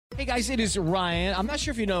Hey guys, it is Ryan. I'm not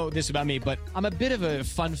sure if you know this about me, but I'm a bit of a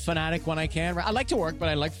fun fanatic when I can. I like to work, but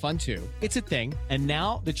I like fun too. It's a thing. And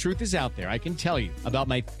now the truth is out there. I can tell you about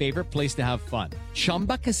my favorite place to have fun.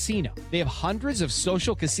 Chumba Casino. They have hundreds of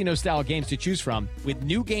social casino style games to choose from with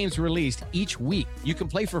new games released each week. You can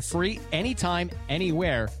play for free anytime,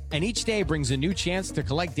 anywhere. And each day brings a new chance to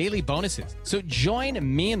collect daily bonuses. So join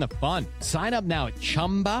me in the fun. Sign up now at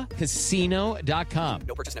ChumbaCasino.com.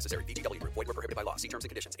 No purchase necessary. VGW Group. Void where prohibited by law. See terms and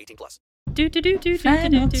conditions. 18+.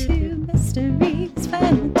 Final two mysteries.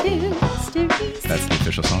 Final two mysteries. That's the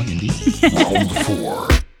official song, indeed. Round 4.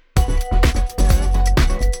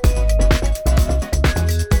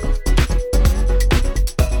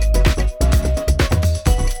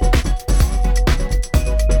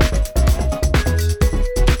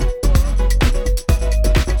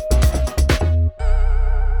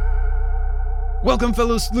 Welcome,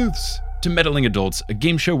 fellow sleuths, to Meddling Adults, a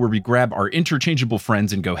game show where we grab our interchangeable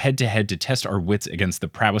friends and go head-to-head to test our wits against the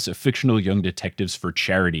prowess of fictional young detectives for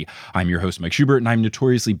charity. I'm your host, Mike Schubert, and I'm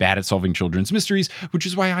notoriously bad at solving children's mysteries, which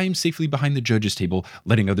is why I am safely behind the judges' table,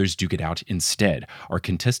 letting others duke it out instead. Our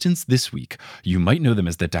contestants this week, you might know them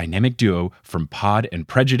as the dynamic duo from Pod and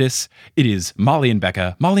Prejudice. It is Molly and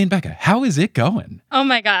Becca. Molly and Becca, how is it going? Oh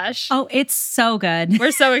my gosh. Oh, it's so good.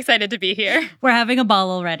 We're so excited to be here. We're having a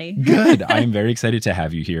ball already. Good. I am very excited to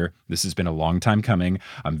have you here. This has been a long time coming.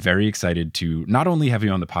 I'm very excited to not only have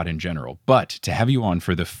you on the pod in general, but to have you on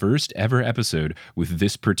for the first ever episode with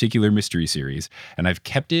this particular mystery series. And I've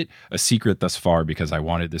kept it a secret thus far because I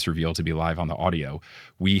wanted this reveal to be live on the audio.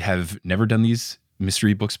 We have never done these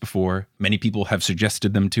mystery books before. Many people have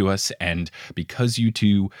suggested them to us, and because you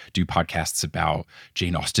two do podcasts about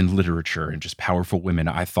Jane Austen literature and just powerful women,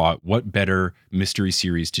 I thought, what better mystery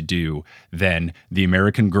series to do than the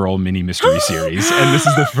American Girl mini mystery series? And this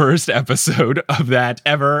is the first episode of that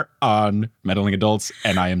ever on Meddling Adults,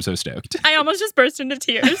 and I am so stoked. I almost just burst into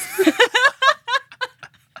tears.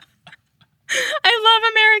 I love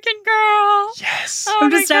American Girl. Yes. Oh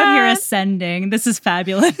I'm just my out here God. ascending. This is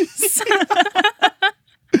fabulous.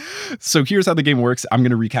 So here's how the game works. I'm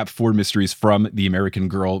going to recap 4 mysteries from the American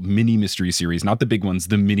Girl mini mystery series, not the big ones,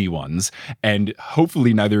 the mini ones. And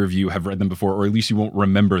hopefully neither of you have read them before, or at least you won't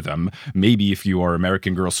remember them. Maybe if you are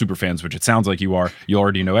American Girl super fans, which it sounds like you are, you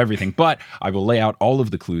already know everything. But I will lay out all of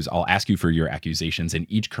the clues. I'll ask you for your accusations, and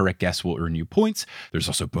each correct guess will earn you points. There's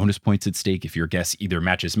also bonus points at stake if your guess either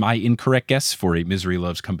matches my incorrect guess for a Misery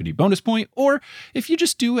Loves Company bonus point, or if you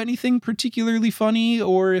just do anything particularly funny,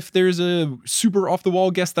 or if there's a super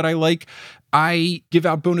off-the-wall guess that I like. I give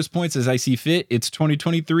out bonus points as I see fit. It's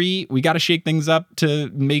 2023. We got to shake things up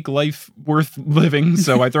to make life worth living.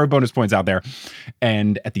 So I throw bonus points out there.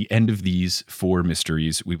 And at the end of these 4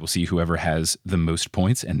 mysteries, we will see whoever has the most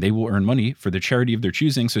points, and they will earn money for the charity of their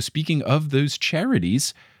choosing. So speaking of those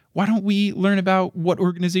charities, why don't we learn about what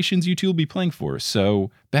organizations you two will be playing for?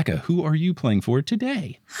 So Becca, who are you playing for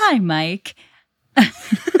today? Hi, Mike.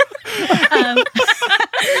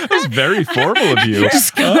 That was very formal of you.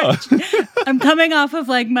 I'm coming off of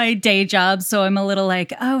like my day job, so I'm a little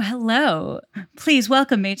like, oh, hello. Please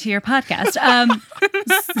welcome me to your podcast.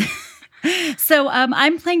 So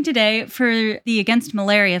I'm playing today for the Against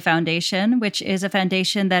Malaria Foundation, which is a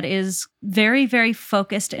foundation that is very, very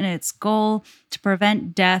focused in its goal to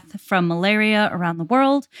prevent death from malaria around the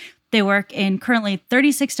world. They work in currently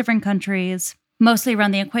 36 different countries, mostly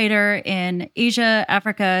around the equator in Asia,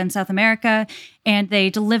 Africa, and South America, and they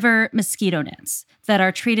deliver mosquito nets that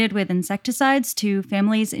are treated with insecticides to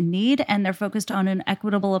families in need, and they're focused on an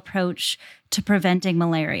equitable approach to preventing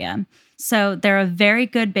malaria. So they're a very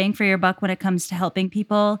good bang for your buck when it comes to helping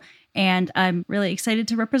people, and I'm really excited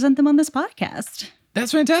to represent them on this podcast.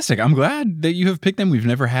 That's fantastic. I'm glad that you have picked them. We've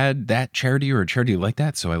never had that charity or a charity like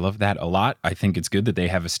that, so I love that a lot. I think it's good that they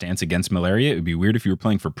have a stance against malaria. It would be weird if you were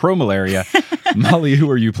playing for pro-malaria. Molly, who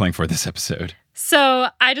are you playing for this episode? So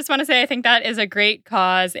I just want to say I think that is a great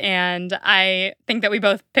cause, and I think that we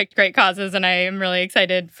both picked great causes, and I am really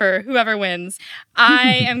excited for whoever wins.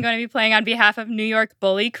 I am going to be playing on behalf of New York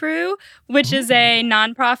Bully Crew, which is a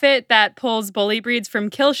nonprofit that pulls bully breeds from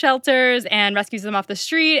kill shelters and rescues them off the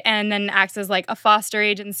street, and then acts as like a foster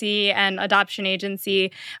agency and adoption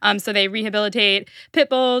agency. So they rehabilitate pit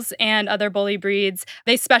bulls and other bully breeds.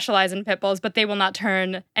 They specialize in pit bulls, but they will not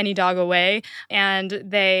turn any dog away. And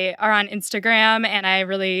they are on Instagram, and I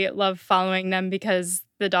really love following them because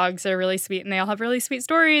the dogs are really sweet and they all have really sweet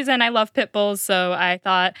stories, and I love pit bulls, so I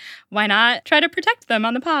thought, why not try to protect them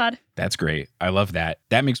on the pod? That's great. I love that.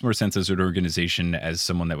 That makes more sense as an organization, as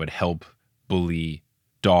someone that would help bully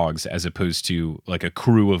dogs as opposed to like a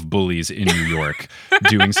crew of bullies in New York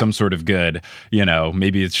doing some sort of good. You know,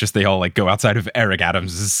 maybe it's just they all like go outside of Eric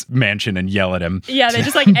Adams's mansion and yell at him. Yeah, they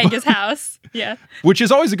just like egg his house. Yeah. Which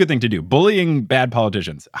is always a good thing to do. Bullying bad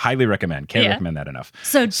politicians. Highly recommend. Can't recommend that enough.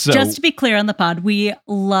 So just to be clear on the pod, we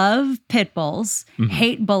love pit bulls,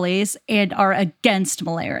 hate bullies, and are against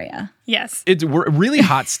malaria. Yes. We're really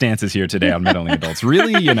hot stances here today on Meddling Adults.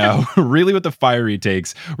 Really, really with the fiery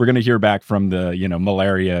takes. We're going to hear back from the,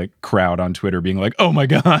 malaria crowd on Twitter being like, oh my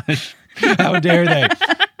gosh, how dare they?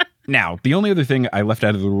 Now, the only other thing I left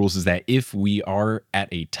out of the rules is that if we are at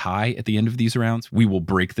a tie at the end of these rounds, we will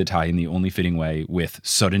break the tie in the only fitting way with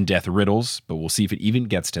sudden death riddles, but we'll see if it even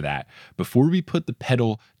gets to that. Before we put the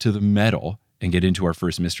pedal to the metal and get into our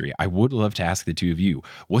first mystery, I would love to ask the two of you,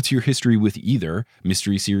 what's your history with either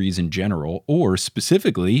mystery series in general, or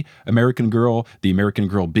specifically American Girl, the American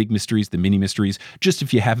Girl big mysteries, the mini mysteries, just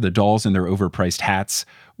if you have the dolls and their overpriced hats,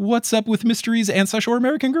 what's up with mysteries and such, or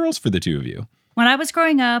American Girls for the two of you? When I was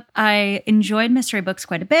growing up, I enjoyed mystery books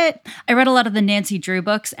quite a bit. I read a lot of the Nancy Drew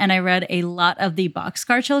books, and I read a lot of the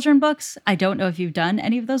Boxcar Children books. I don't know if you've done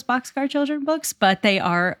any of those Boxcar Children books, but they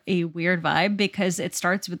are a weird vibe because it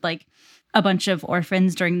starts with like a bunch of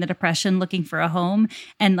orphans during the Depression looking for a home.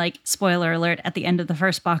 And like, spoiler alert, at the end of the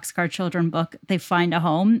first Boxcar Children book, they find a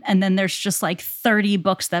home. And then there's just like 30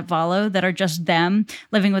 books that follow that are just them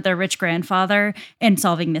living with their rich grandfather and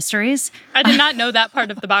solving mysteries. I did not know that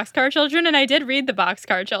part of the Boxcar Children, and I did read the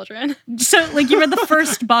Boxcar Children. So like, you read the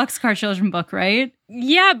first Boxcar Children book, right?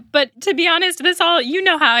 Yeah, but to be honest, you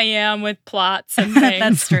know how I am with plots and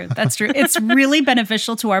things. That's true. It's really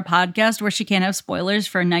beneficial to our podcast where she can't have spoilers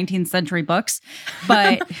for 19th century books.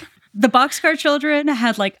 But the Boxcar Children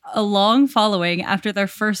had like a long following after their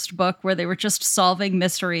first book where they were just solving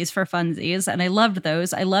mysteries for funsies. And I loved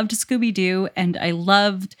those. I loved Scooby-Doo and I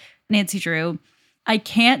loved Nancy Drew. I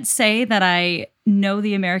can't say that I know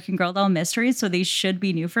the American Girl doll mysteries, so these should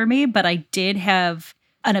be new for me, but I did have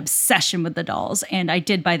an obsession with the dolls, and I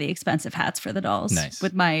did buy the expensive hats for the dolls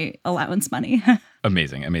with my allowance money.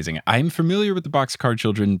 Amazing, amazing. I'm familiar with the Boxcar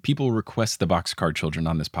Children. People request the Boxcar Children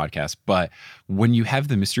on this podcast, but when you have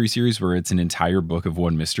the mystery series where it's an entire book of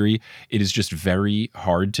one mystery, it is just very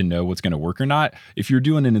hard to know what's going to work or not. If you're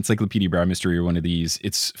doing an Encyclopedia Brown mystery or one of these,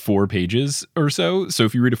 it's 4 pages or so. So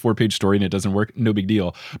if you read a 4-page story and it doesn't work, no big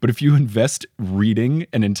deal. But if you invest reading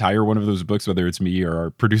an entire one of those books, whether it's me or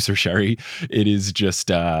our producer Sherry, it is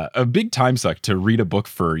just a big time suck to read a book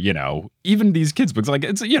for, even these kids' books. Like,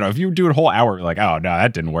 it's, if you do a whole hour, like, oh, no,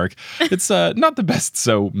 that didn't work. It's not the best.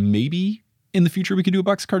 So maybe in the future we could do a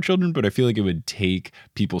Boxcar Children, but I feel like it would take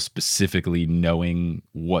people specifically knowing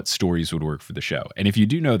what stories would work for the show. And if you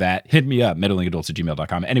do know that, hit me up,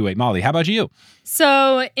 meddlingadults@gmail.com. Anyway, Molly, how about you?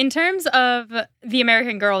 So in terms of the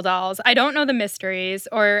American Girl dolls, I don't know the mysteries,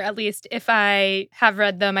 or at least if I have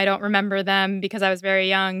read them, I don't remember them because I was very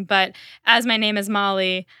young. But as my name is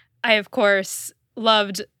Molly, I, of course,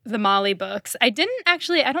 loved the Molly books. I don't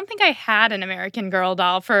think I had an American Girl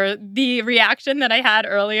doll for the reaction that I had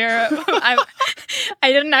earlier. I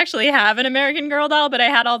didn't actually have an American Girl doll, but I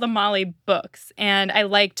had all the Molly books, and I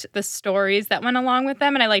liked the stories that went along with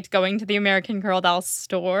them, and I liked going to the American Girl doll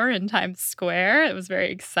store in Times Square. It was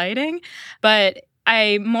very exciting, but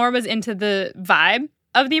I more was into the vibe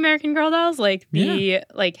of the American Girl dolls, like the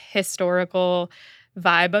historical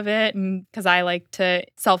vibe of it, and because I like to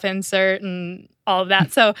self-insert and all of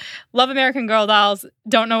that. So love American Girl dolls.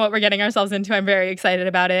 Don't know what we're getting ourselves into. I'm very excited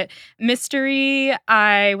about it. Mystery,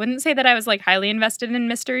 I wouldn't say that I was like highly invested in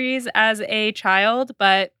mysteries as a child,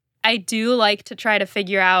 but I do like to try to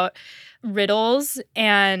figure out riddles,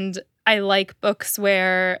 and I like books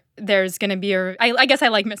where there's going to be I guess I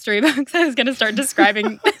like mystery books. I was going to start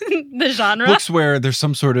describing the genre. Books where there's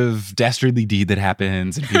some sort of dastardly deed that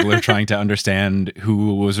happens and people are trying to understand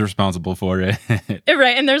who was responsible for it.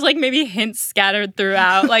 Right. And there's like maybe hints scattered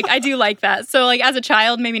throughout. Like, I do like that. So like as a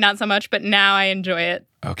child, maybe not so much, but now I enjoy it.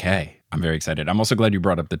 Okay. I'm very excited. I'm also glad you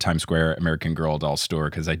brought up the Times Square American Girl doll store,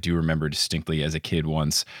 because I do remember distinctly as a kid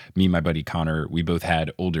once, me and my buddy Connor, we both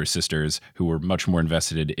had older sisters who were much more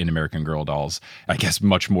invested in American Girl dolls. I guess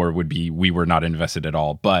much more would be we were not invested at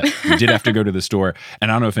all, but we did have to go to the store.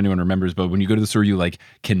 And I don't know if anyone remembers, but when you go to the store, you like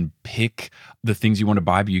can pick the things you want to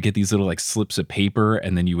buy, but you get these little like slips of paper,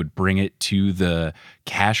 and then you would bring it to the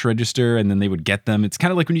cash register and then they would get them. It's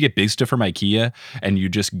kind of like when you get big stuff from IKEA and you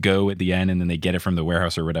just go at the end and then they get it from the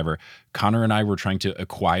warehouse or whatever. Connor and I were trying to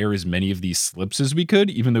acquire as many of these slips as we could,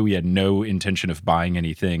 even though we had no intention of buying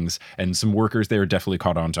any things. And some workers there definitely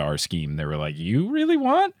caught on to our scheme. They were like, "You really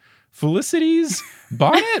want Felicity's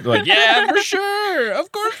bonnet?" Like, yeah, for sure.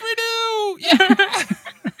 Of course we do. Yeah.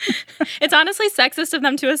 It's honestly sexist of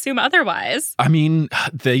them to assume otherwise. I mean,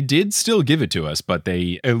 they did still give it to us, but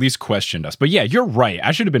they at least questioned us. But yeah, you're right.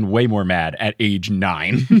 I should have been way more mad at age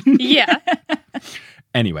 9. Yeah.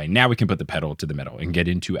 Anyway, now we can put the pedal to the metal and get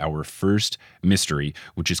into our first mystery,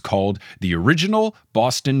 which is called The Original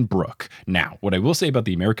Boston Brook. Now, what I will say about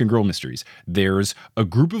the American Girl mysteries, there's a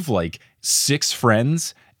group of like 6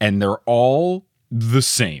 friends, and they're all the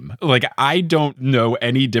same. Like, I don't know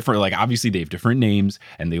any different. Like, obviously they have different names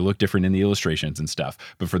and they look different in the illustrations and stuff.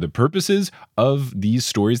 But for the purposes of these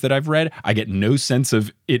stories that I've read, I get no sense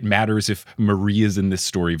of it matters if Marie is in this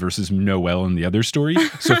story versus Noelle in the other story.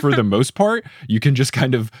 So for the most part, you can just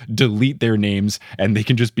kind of delete their names and they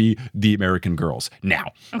can just be the American Girls.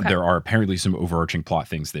 Now, there are apparently some overarching plot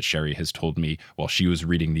things that Sherry has told me while she was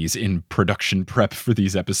reading these in production prep for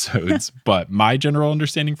these episodes. But my general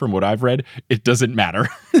understanding from what I've read, it doesn't matter.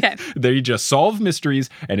 Okay. They just solve mysteries,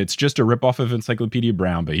 and it's just a ripoff of Encyclopedia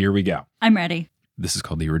Brown, but here we go. I'm ready. This is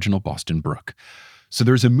called The Original Boston Brook. So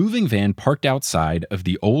there's a moving van parked outside of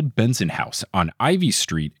the old Benson house on Ivy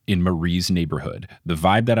Street in Marie's neighborhood. The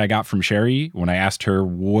vibe that I got from Sherry when I asked her,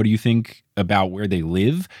 what do you think about where they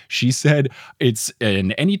live? She said it's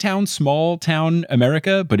in any town, small town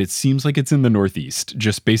America, but it seems like it's in the Northeast,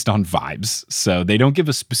 just based on vibes. So they don't give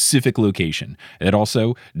a specific location. It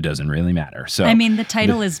also doesn't really matter. So I mean, the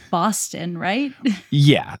title is Boston, right?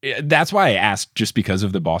 Yeah, that's why I asked, just because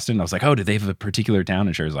of the Boston. I was like, oh, do they have a particular town?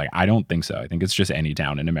 And Sherry's like, I don't think so. I think it's just any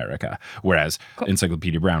town in America. Whereas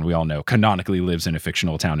Encyclopedia Brown, we all know, canonically lives in a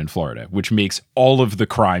fictional town in Florida, which makes all of the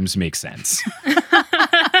crimes make sense.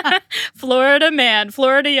 Florida man,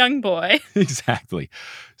 Florida young boy. Exactly.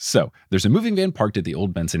 So there's a moving van parked at the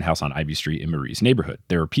old Benson house on Ivy Street in Marie's neighborhood.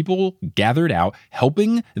 There are people gathered out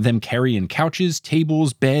helping them carry in couches,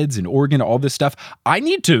 tables, beds, and organ, all this stuff. I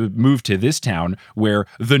need to move to this town where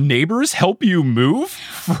the neighbors help you move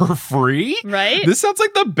for free. Right? This sounds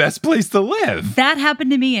like the best place to live. That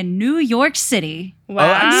happened to me in New York City.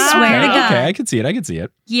 Wow. Swear to God. Okay, I can see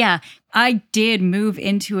it. Yeah, I did move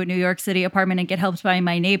into a New York City apartment and get helped by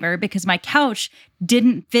my neighbor because my couch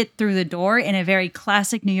didn't fit through the door in a very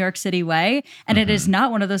classic New York City way. And it is not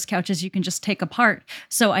one of those couches you can just take apart.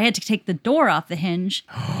 So I had to take the door off the hinge.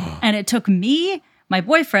 And it took me, my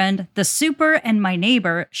boyfriend, the super, and my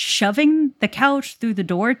neighbor shoving the couch through the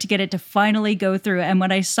door to get it to finally go through. And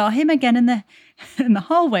when I saw him again in the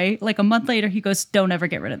hallway, like a month later, he goes, "Don't ever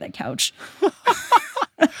get rid of that couch."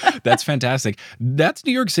 That's fantastic. That's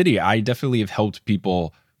New York City. I definitely have helped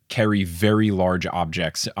people carry very large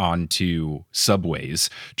objects onto subways,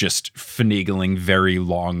 just finagling very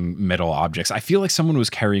long metal objects. I feel like someone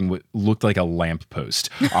was carrying what looked like a lamppost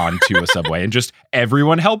onto a subway, and just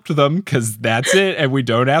everyone helped them because that's it. And we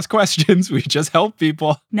don't ask questions. We just help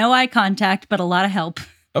people. No eye contact, but a lot of help.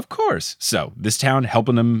 Of course. So this town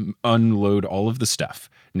helping them unload all of the stuff.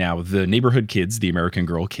 Now, the neighborhood kids, the American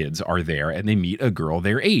Girl kids, are there, and they meet a girl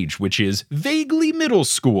their age, which is vaguely middle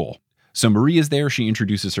school. So Marie is there. She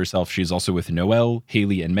introduces herself. She's also with Noelle,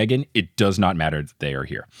 Haley, and Megan. It does not matter that they are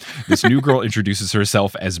here. This new girl introduces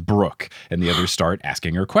herself as Brooke, and the others start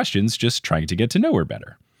asking her questions, just trying to get to know her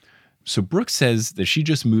better. So Brooke says that she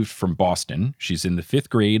just moved from Boston. She's in the 5th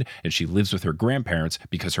grade and she lives with her grandparents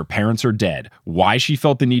because her parents are dead. Why she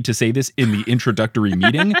felt the need to say this in the introductory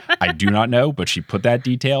meeting, I do not know, but she put that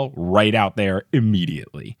detail right out there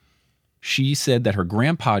immediately. She said that her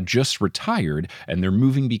grandpa just retired and they're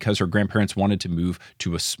moving because her grandparents wanted to move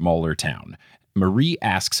to a smaller town. Marie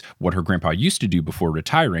asks what her grandpa used to do before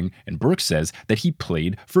retiring, and Brooke says that he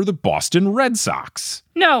played for the Boston Red Sox.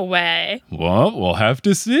 No way. Well, we'll have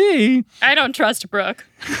to see. I don't trust Brooke.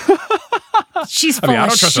 She's full of I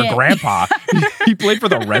don't trust shit. her grandpa. He played for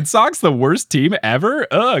the Red Sox, the worst team ever?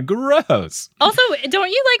 Ugh, gross. Also, don't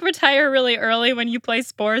you retire really early when you play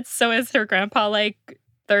sports? So is her grandpa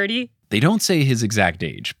 30? They don't say his exact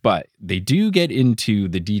age, but they do get into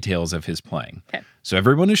the details of his playing. Okay. So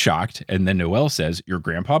everyone is shocked, and then Noelle says, your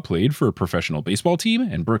grandpa played for a professional baseball team?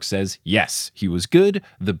 And Brooke says, yes, he was good,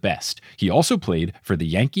 the best. He also played for the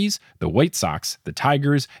Yankees, the White Sox, the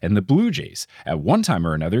Tigers, and the Blue Jays. At one time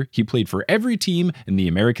or another, he played for every team in the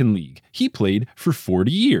American League. He played for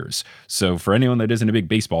 40 years. So for anyone that isn't a big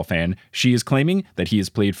baseball fan, she is claiming that he has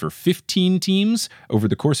played for 15 teams over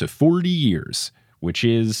the course of 40 years, which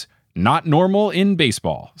is not normal in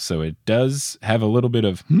baseball. So it does have a little bit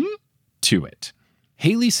of to it.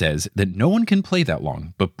 Haley says that no one can play that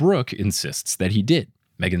long, but Brooke insists that he did.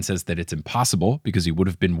 Megan says that it's impossible because he would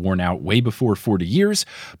have been worn out way before 40 years,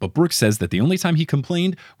 but Brooke says that the only time he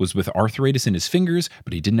complained was with arthritis in his fingers,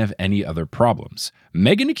 but he didn't have any other problems.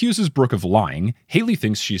 Megan accuses Brooke of lying. Haley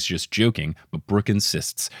thinks she's just joking, but Brooke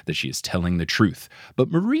insists that she is telling the truth.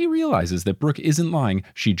 But Marie realizes that Brooke isn't lying,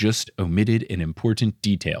 she just omitted an important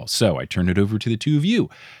detail. So I turn it over to the two of you.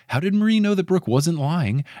 How did Marie know that Brooke wasn't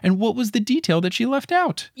lying, and what was the detail that she left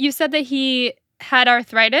out? You said that he had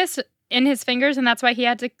arthritis in his fingers and that's why he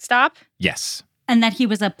had to stop? Yes. And that he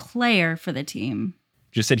was a player for the team.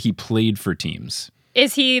 Just said he played for teams.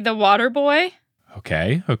 Is he the water boy?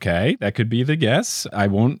 Okay. That could be the guess. I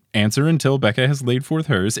won't answer until Becca has laid forth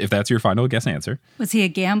hers, if that's your final guess answer. Was he a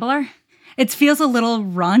gambler? It feels a little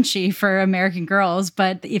raunchy for American Girls,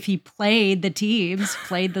 but if he played the teams,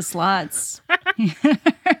 played the slots.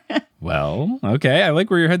 Well, okay, I like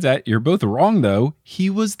where your head's at. You're both wrong, though. He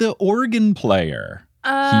was the organ player. He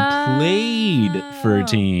played for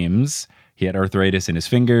teams. He had arthritis in his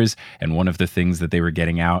fingers, and one of the things that they were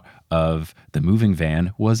getting out of the moving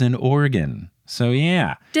van was an organ. So,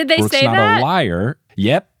 yeah. Did they Brooke's say not that? a liar.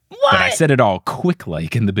 Yep. What? But I said it all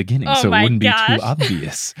quick-like in the beginning, Oh so it my wouldn't gosh. be too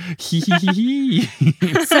obvious.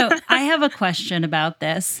 So I have a question about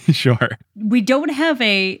this. Sure. We don't have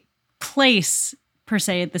a place, per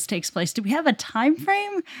se, this takes place. Do we have a time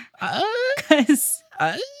frame? Because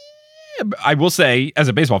I will say, as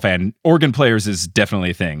a baseball fan, organ players is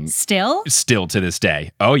definitely a thing. still? Still to this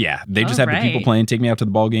day. Oh, yeah. They just All have the people right. playing Take Me Out to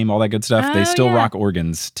the Ball Game, all that good stuff. They Oh, still yeah. rock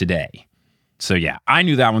organs today. So, yeah, I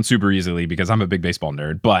knew that one super easily because I'm a big baseball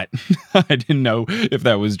nerd, but I didn't know if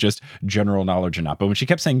that was just general knowledge or not. But when she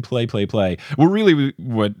kept saying play,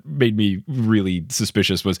 what made me really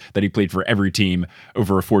suspicious was that he played for every team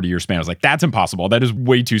over a 40-year span. I was like, that's impossible. That is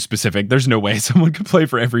way too specific. There's no way someone could play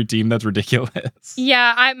for every team. That's ridiculous.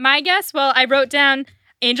 Yeah, my guess, well, I wrote down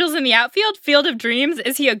Angels in the Outfield, Field of Dreams.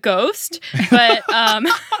 Is he a ghost? But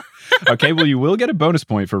Okay, well, you will get a bonus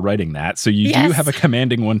point for writing that. So you do Yes. have a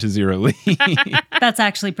commanding 1-0 lead. That's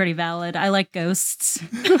actually pretty valid. I like ghosts.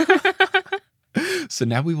 So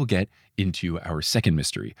now we will get into our second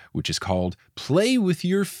mystery, which is called Play with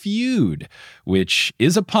Your Feud, which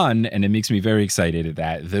is a pun, and it makes me very excited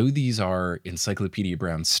that though these are Encyclopedia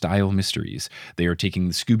Brown style mysteries, they are taking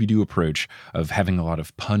the Scooby-Doo approach of having a lot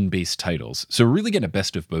of pun-based titles. So we're really getting a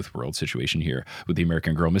best of both worlds situation here with the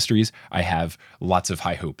American Girl mysteries. I have lots of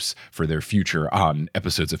high hopes for their future on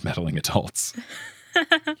episodes of Meddling Adults.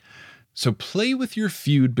 So Play with Your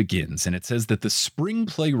Feud begins, and it says that the spring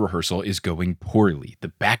play rehearsal is going poorly. The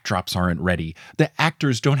backdrops aren't ready. The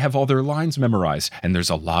actors don't have all their lines memorized, and there's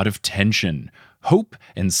a lot of tension. Hope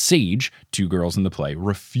and Sage, two girls in the play,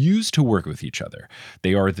 refuse to work with each other.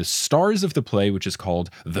 They are the stars of the play, which is called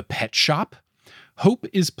The Pet Shop. Hope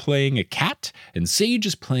is playing a cat, and Sage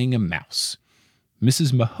is playing a mouse.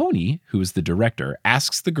 Mrs. Mahoney, who is the director,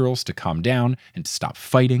 asks the girls to calm down and to stop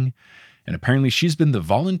fighting. And apparently she's been the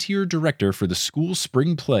volunteer director for the school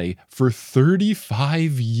spring play for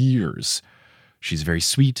 35 years. She's very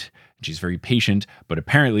sweet, and she's very patient, but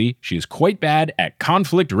apparently she is quite bad at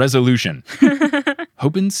conflict resolution.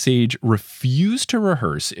 Hope and Sage refuse to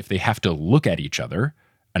rehearse if they have to look at each other.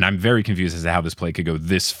 And I'm very confused as to how this play could go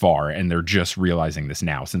this far, and they're just realizing this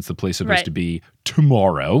now, since the play's supposed Right. to be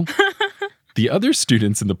tomorrow. The other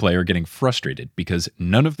students in the play are getting frustrated because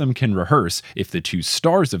none of them can rehearse if the two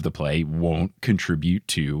stars of the play won't contribute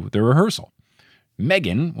to the rehearsal.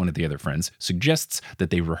 Megan, one of the other friends, suggests that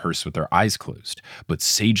they rehearse with their eyes closed, but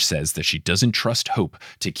Sage says that she doesn't trust Hope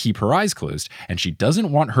to keep her eyes closed, and she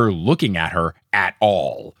doesn't want her looking at her at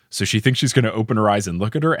all. So she thinks she's going to open her eyes and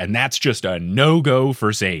look at her, and that's just a no-go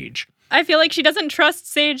for Sage. I feel like she doesn't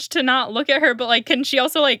trust Sage to not look at her, but like, can she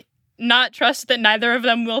also like not trust that neither of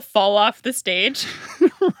them will fall off the stage?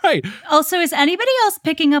 Right. Also, is anybody else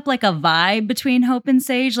picking up like a vibe between Hope and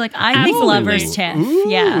Sage? Like, I think Absolutely. lovers tiff.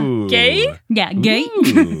 Yeah. Ooh. Gay? Yeah, gay.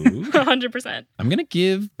 Ooh. 100%. I'm going to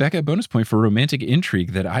give Becca a bonus point for romantic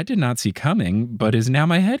intrigue that I did not see coming, but is now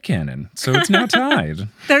my headcanon. So it's now tied.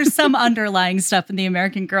 There's some underlying stuff in the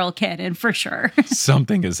American Girl canon for sure.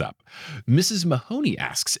 Something is up. Mrs. Mahoney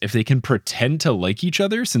asks if they can pretend to like each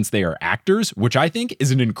other since they are actors, which I think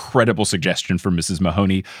is an incredible suggestion for Mrs.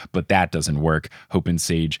 Mahoney, but that doesn't work. Hope and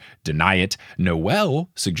Sage deny it. Noelle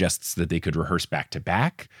suggests that they could rehearse back to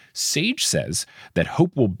back. Sage says that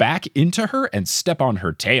Hope will back into her and step on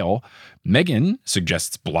her tail. Megan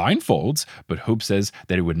suggests blindfolds, but Hope says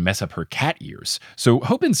that it would mess up her cat ears. So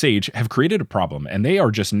Hope and Sage have created a problem, and they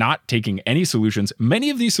are just not taking any solutions. Many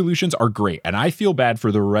of these solutions are great, and I feel bad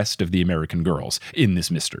for the rest of the American Girls in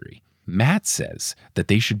this mystery. Matt says that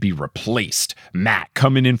they should be replaced. Matt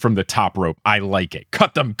coming in from the top rope. I like it.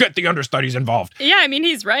 Cut them. Get the understudies involved. Yeah, I mean,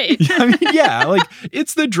 he's right. Yeah, like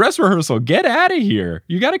it's the dress rehearsal. Get out of here.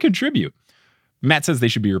 You got to contribute. Matt says they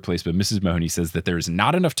should be replaced, but Mrs. Mahoney says that there is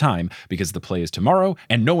not enough time because the play is tomorrow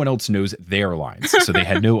and no one else knows their lines. So they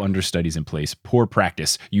had no understudies in place. Poor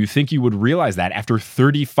practice. You think you would realize that after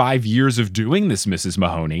 35 years of doing this, Mrs.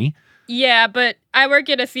 Mahoney? Yeah, but I work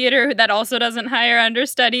at a theater that also doesn't hire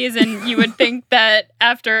understudies, and you would think that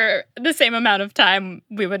after the same amount of time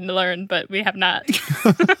we would learn, but we have not.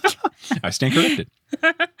 I stand corrected.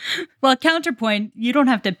 Well, counterpoint, you don't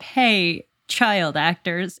have to pay child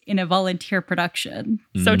actors in a volunteer production.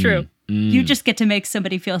 So true. You just get to make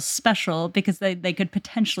somebody feel special because they could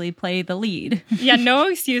potentially play the lead. Yeah, no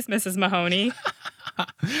excuse, Mrs. Mahoney.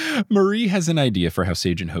 Marie has an idea for how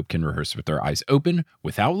Sage and Hope can rehearse with their eyes open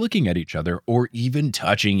without looking at each other or even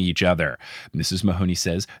touching each other. Mrs. Mahoney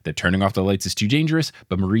says that turning off the lights is too dangerous,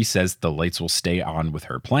 but Marie says the lights will stay on with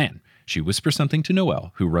her plan. She whispers something to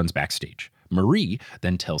Noelle, who runs backstage. Marie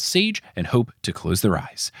then tells Sage and Hope to close their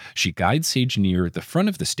eyes. She guides Sage near the front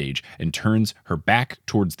of the stage and turns her back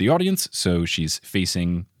towards the audience, so she's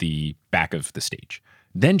facing the back of the stage.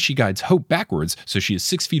 Then she guides Hope backwards, so she is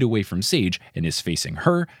 6 feet away from Sage and is facing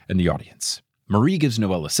her and the audience. Marie gives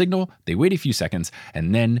Noelle a signal, they wait a few seconds,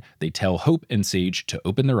 and then they tell Hope and Sage to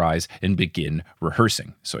open their eyes and begin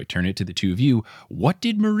rehearsing. So I turn it to the two of you. What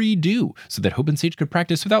did Marie do so that Hope and Sage could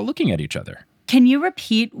practice without looking at each other? Can you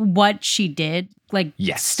repeat what she did, like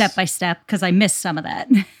Yes. step by step? Because I missed some of that.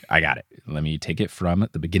 I got it. Let me take it from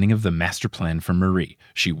the beginning of the master plan from Marie.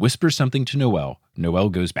 She whispers something to Noelle. Noelle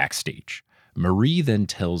goes backstage. Marie then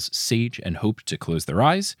tells Sage and Hope to close their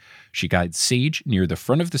eyes. She guides Sage near the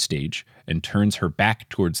front of the stage and turns her back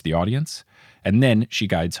towards the audience. And then she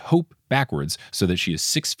guides Hope backwards so that she is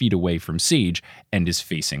 6 feet away from Sage and is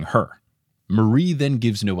facing her. Marie then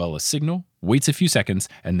gives Noelle a signal, waits a few seconds,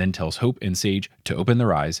 and then tells Hope and Sage to open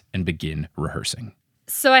their eyes and begin rehearsing.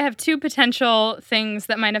 So I have two potential things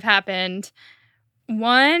that might have happened.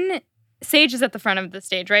 One, Sage is at the front of the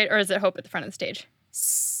stage, right? Or is it Hope at the front of the stage?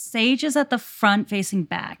 Sage is at the front facing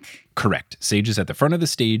back. Correct. Sage is at the front of the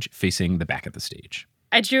stage facing the back of the stage.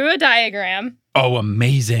 I drew a diagram. Oh,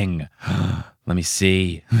 amazing. Let me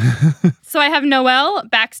see. So I have Noelle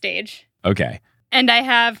backstage. Okay. And I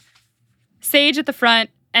have Sage at the front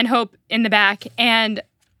and Hope in the back. And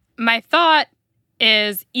my thought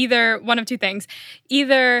is either one of two things.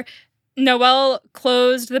 Either Noelle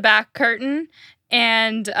closed the back curtain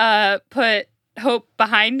and put Hope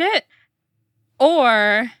behind it,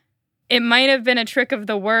 or it might have been a trick of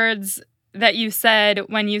the words that you said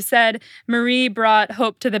when you said Marie brought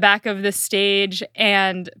Hope to the back of the stage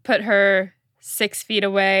and put her 6 feet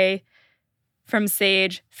away from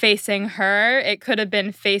Sage facing her. It could have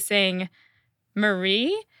been facing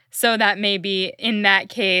Marie. So that maybe in that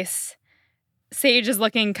case, Sage is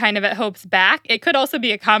looking kind of at Hope's back. It could also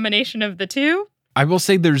be a combination of the two. I will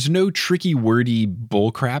say there's no tricky, wordy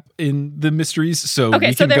bullcrap in the mysteries, so Okay,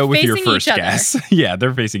 we so can they're go with your facing first each other. guess. Yeah,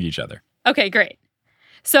 they're facing each other. Okay, great.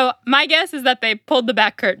 So my guess is that they pulled the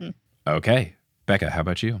back curtain. Okay. Becca, how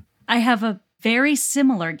about you? I have a very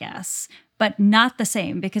similar guess, but not the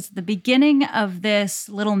same, because at the beginning of this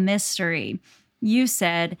little mystery, you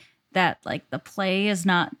said that like the play is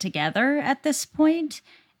not together at this point,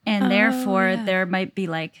 and therefore there might be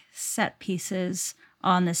like set pieces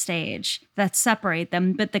on the stage that separate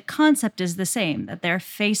them, but the concept is the same, that they're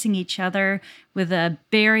facing each other with a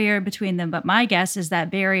barrier between them. But my guess is that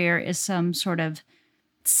barrier is some sort of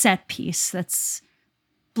set piece that's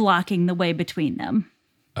blocking the way between them.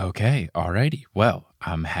 Okay, alrighty. Well,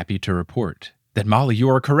 I'm happy to report that Molly, you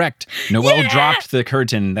are correct. Noelle dropped the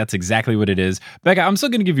curtain. That's exactly what it is. Becca, I'm still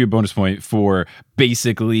going to give you a bonus point for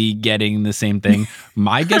basically getting the same thing.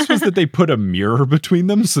 My guess was that they put a mirror between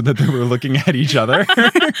them so that they were looking at each other.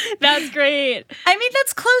 That's great. I mean,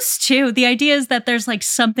 that's close too. The idea is that there's like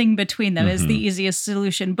something between them is the easiest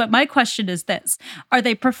solution. But my question is this: are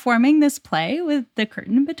they performing this play with the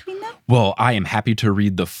curtain between them? Well, I am happy to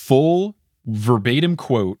read the full verbatim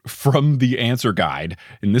quote from the answer guide.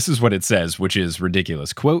 And this is what it says, which is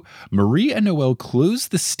ridiculous. Quote, Marie and Noelle closed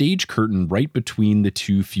the stage curtain right between the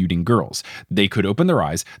two feuding girls. They could open their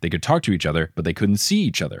eyes, they could talk to each other, but they couldn't see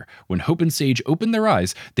each other. When Hope and Sage opened their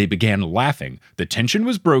eyes, they began laughing. The tension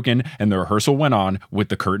was broken and the rehearsal went on with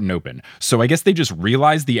the curtain open. So I guess they just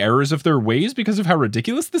realized the errors of their ways because of how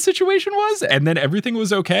ridiculous the situation was, and then everything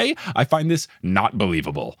was okay. I find this not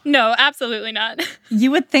believable. No, absolutely not. You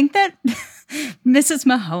would think that Mrs.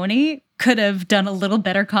 Mahoney could have done a little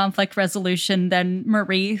better conflict resolution than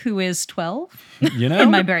Marie, who is 12, You know?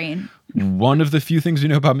 in my brain. One of the few things we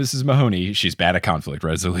know about Mrs. Mahoney, she's bad at conflict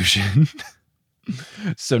resolution.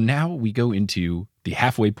 So now we go into the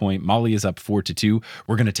halfway point. Molly is up 4-2.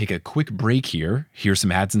 We're going to take a quick break here, hear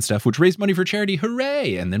some ads and stuff, which raise money for charity.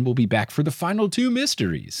 Hooray! And then we'll be back for the final two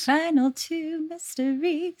mysteries. Final two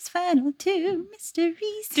mysteries. Final two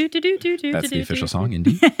mysteries. That's the official song,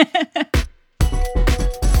 indeed.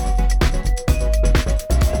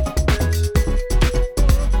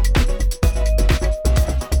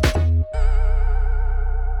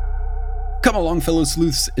 Come along, fellow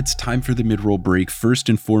sleuths. It's time for the mid-roll break. First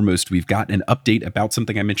and foremost, we've got an update about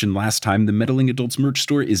something I mentioned last time. The Meddling Adults merch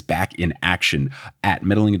store is back in action at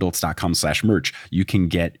meddlingadults.com/merch. You can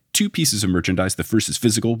get 2 pieces of merchandise. The first is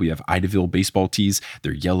physical. We have Idaville baseball tees.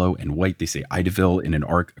 They're yellow and white. They say Idaville in an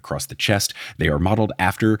arc across the chest. They are modeled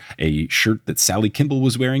after a shirt that Sally Kimball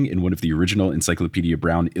was wearing in one of the original Encyclopedia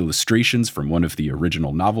Brown illustrations from one of the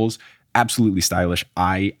original novels. Absolutely stylish.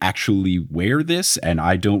 I actually wear this, and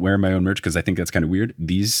I don't wear my own merch because I think that's kind of weird.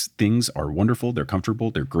 These things are wonderful. They're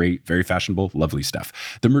comfortable. They're great. Very fashionable. Lovely stuff.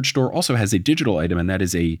 The merch store also has a digital item, and that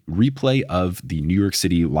is a replay of the New York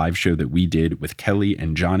City live show that we did with Kelly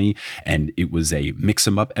and Johnny, and it was a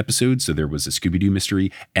mix-em-up episode. So there was a Scooby-Doo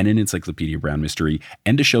mystery and an Encyclopedia Brown mystery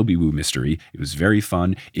and a Shelby Woo mystery. It was very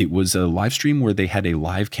fun. It was a live stream where they had a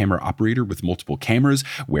live camera operator with multiple cameras,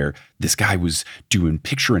 where this guy was doing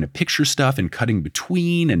picture-in-a-picture stuff and cutting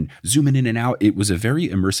between and zooming in and out. It was a very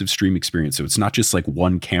immersive stream experience. So it's not just like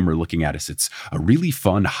one camera looking at us. It's a really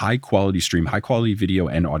fun, high quality stream, high quality video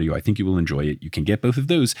and audio. I think you will enjoy it. You can get both of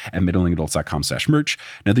those at meddlingadults.com/merch.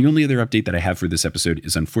 Now, the only other update that I have for this episode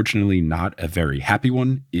is unfortunately not a very happy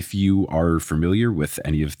one. If you are familiar with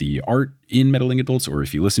any of the art in Meddling Adults, or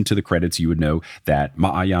if you listen to the credits, you would know that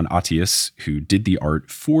Maayan Atias, who did the art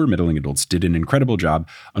for Meddling Adults, did an incredible job.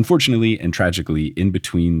 Unfortunately and tragically, in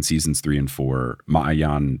between seasons 3 and 4,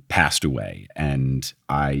 Maayan passed away, and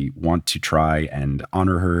I want to try and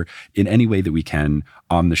honor her in any way that we can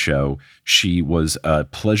on the show. She was a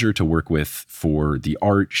pleasure to work with for the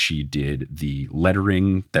art. She did the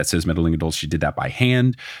lettering that says Meddling Adults. She did that by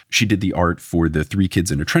hand. She did the art for the 3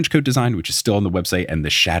 kids in a trench coat design, which is still on the website, and the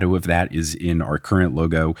shadow of that is in our current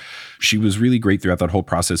logo. She was really great throughout that whole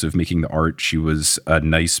process of making the art. She was a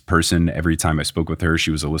nice person. Every time I spoke with her,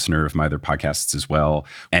 she was a listener of my other podcasts as well.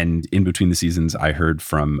 And in between the seasons, I heard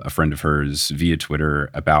from a friend of hers via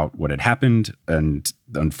Twitter about what had happened. And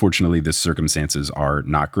unfortunately, the circumstances are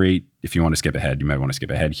not great. If you want to skip ahead, you might want to skip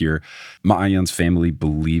ahead here. Maayan's family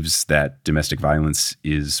believes that domestic violence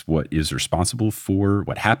is what is responsible for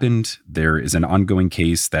what happened. There is an ongoing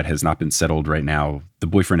case that has not been settled right now. The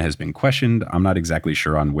boyfriend has been questioned. I'm not exactly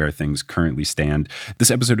sure on where things currently stand. This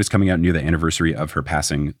episode is coming out near the anniversary of her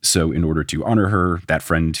passing. So in order to honor her, that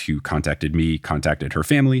friend who contacted me contacted her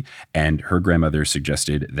family, and her grandmother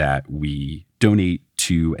suggested that we donate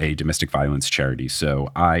to a domestic violence charity. So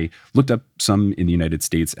I looked up some in the United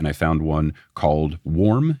States, and I found one called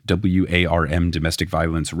WARM, WARM, Domestic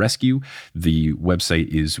Violence Rescue. The website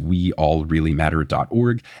is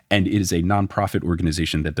weallreallymatter.org, and it is a nonprofit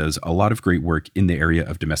organization that does a lot of great work in the area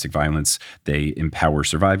of domestic violence. They empower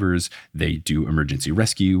survivors, they do emergency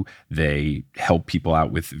rescue, they help people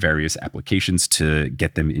out with various applications to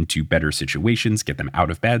get them into better situations, get them out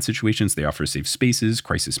of bad situations. They offer safe spaces,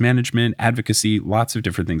 crisis management, advocacy, lots of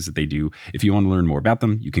different things that they do. If you want to learn more about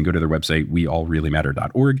them, you can go to their website,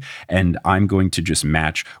 weallreallymatter.org, and I'm going to just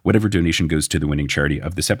match whatever donation goes to the winning charity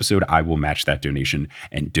of this episode. I will match that donation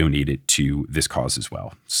and donate it to this cause as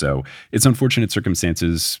well. So it's unfortunate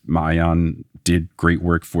circumstances. Maayan did great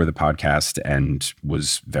work for the podcast and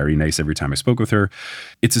was very nice every time I spoke with her.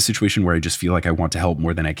 It's a situation where I just feel like I want to help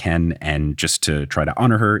more than I can, and just to try to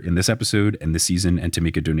honor her in this episode and this season and to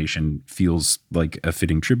make a donation feels like a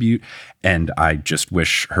fitting tribute. And I just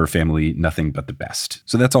wish her family nothing but the best.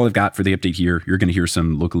 So that's all I've got for the update here. You're going to hear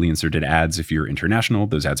some locally inserted ads if you're international.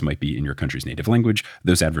 Those ads might be in your country's native language.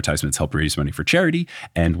 Those advertisements help raise money for charity.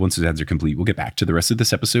 And once those ads are complete, we'll get back to the rest of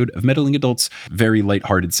this episode of Meddling Adults. Very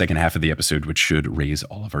lighthearted second half of the episode, which should raise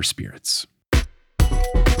all of our spirits.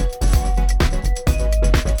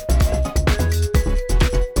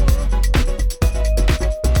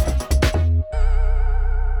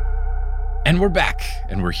 And we're back,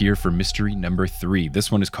 and we're here for mystery number 3.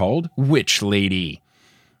 This one is called Witch Lady.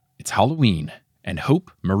 It's Halloween, and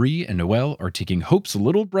Hope, Marie, and Noelle are taking Hope's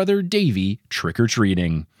little brother Davy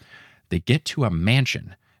trick-or-treating. They get to a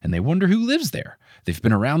mansion, and they wonder who lives there. They've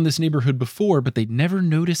been around this neighborhood before, but they'd never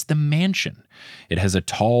noticed the mansion. It has a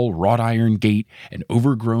tall wrought iron gate, an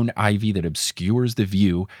overgrown ivy that obscures the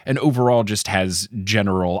view, and overall just has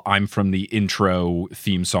general I'm from the intro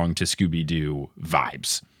theme song to Scooby-Doo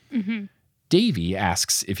vibes. Mm-hmm. Davy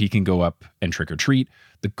asks if he can go up and trick or treat.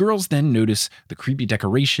 The girls then notice the creepy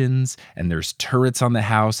decorations, and there's turrets on the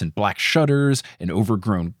house and black shutters, an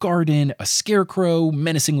overgrown garden, a scarecrow,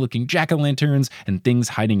 menacing-looking jack-o'-lanterns, and things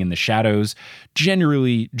hiding in the shadows.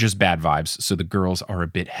 Generally, just bad vibes, so the girls are a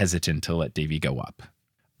bit hesitant to let Davy go up.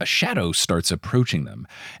 A shadow starts approaching them,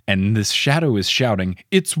 and this shadow is shouting,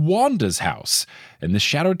 "It's Wanda's house!" And this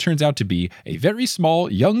shadow turns out to be a very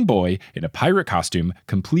small young boy in a pirate costume,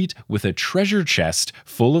 complete with a treasure chest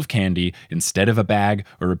full of candy instead of a bag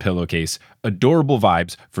or a pillowcase. Adorable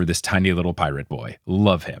vibes for this tiny little pirate boy.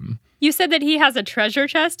 Love him. You said that he has a treasure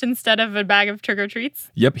chest instead of a bag of trick-or-treats?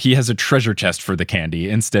 Yep, he has a treasure chest for the candy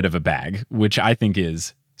instead of a bag, which I think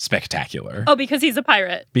is spectacular. Oh, because he's a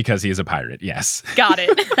pirate. Because he is a pirate, yes. Got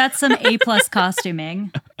it. That's some A+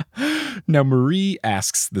 costuming. Now, Marie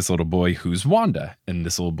asks this little boy, "Who's Wanda?" And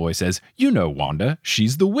this little boy says, "You know Wanda,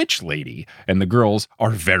 she's the witch lady." And the girls are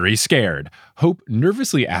very scared. Hope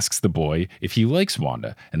nervously asks the boy if he likes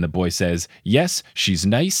Wanda. And the boy says, "Yes, she's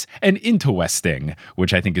nice and interesting,"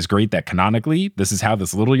 which I think is great that canonically, this is how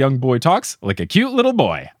this little young boy talks, like a cute little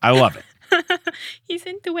boy. I love it. He's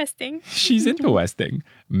interesting. She's interesting.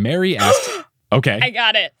 Mary asks, okay. I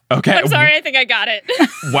got it. Okay. I'm sorry, I think I got it.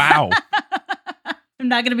 Wow. I'm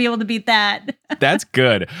not going to be able to beat that. That's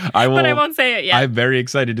good. I will. But I won't say it yet. I'm very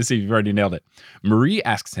excited to see if you've already nailed it. Marie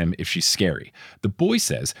asks him if she's scary. The boy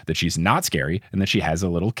says that she's not scary and that she has a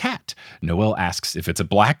little cat. Noelle asks if it's a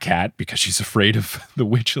black cat because she's afraid of the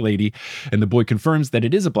witch lady. And the boy confirms that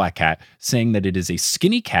it is a black cat, saying that it is a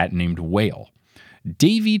skinny cat named Whale.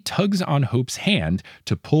 Davy tugs on Hope's hand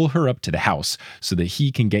to pull her up to the house so that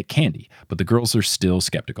he can get candy, but the girls are still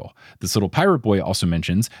skeptical. This little pirate boy also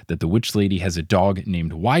mentions that the witch lady has a dog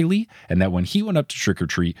named Wiley, and that when he went up to trick or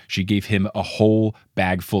treat, she gave him a whole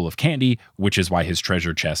bag full of candy, which is why his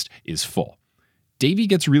treasure chest is full. Davy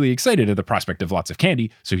gets really excited at the prospect of lots of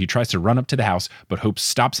candy, so he tries to run up to the house, but Hope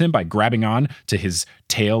stops him by grabbing on to his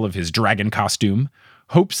tail of his dragon costume.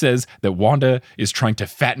 Hope says that Wanda is trying to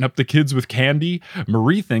fatten up the kids with candy.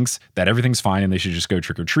 Marie thinks that everything's fine and they should just go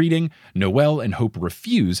trick-or-treating. Noelle and Hope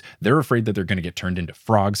refuse. They're afraid that they're going to get turned into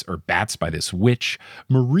frogs or bats by this witch.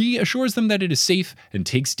 Marie assures them that it is safe and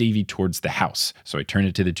takes Davy towards the house. So I turn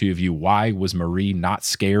it to the two of you. Why was Marie not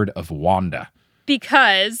scared of Wanda?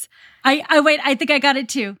 Because... Wait, I think I got it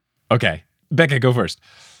too. Okay. Becca, go first.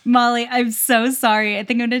 Molly, I'm so sorry. I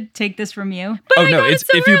think I'm going to take this from you. But I got it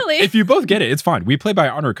so early. If you both get it, it's fine. We play by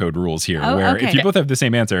honor code rules here, where okay. if you both have the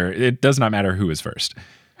same answer, it does not matter who is first.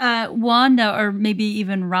 Wanda, or maybe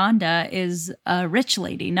even Rhonda, is a rich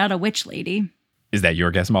lady, not a witch lady. Is that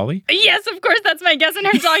your guess, Molly? Yes, of course, that's my guess, and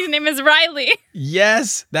her dog's name is Riley.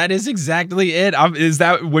 Yes, that is exactly it. Is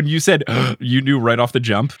that when you said you knew right off the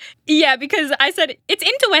jump? Yeah, because I said, it's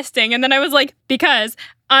interesting, and then I was like, because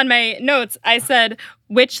on my notes, I said,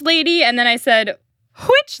 witch lady, and then I said,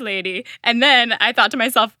 witch lady, and then I thought to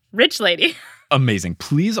myself, rich lady. Amazing.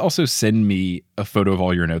 Please also send me a photo of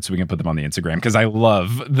all your notes so we can put them on the Instagram, because I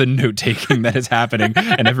love the note-taking that is happening,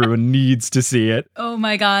 and everyone needs to see it. Oh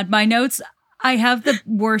my God, my notes... I have the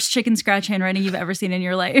worst chicken scratch handwriting you've ever seen in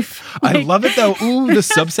your life. I love it though. Ooh, the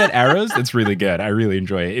subset arrows. That's really good. I really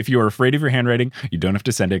enjoy it. If you are afraid of your handwriting, you don't have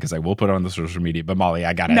to send it because I will put it on the social media. But Molly,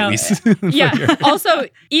 I got it at least. Yeah. Also,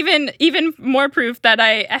 even more proof that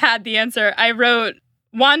I had the answer. I wrote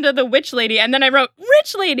Wanda the witch lady, and then I wrote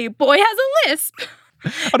rich lady. Boy has a lisp.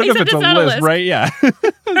 I don't know if it's a lisp, right? Yeah.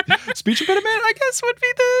 Speech impediment, I guess, would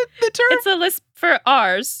be the term. It's a lisp for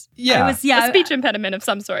R's. Yeah. A speech impediment of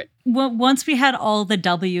some sort. Well, once we had all the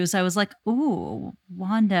W's, I was like, ooh,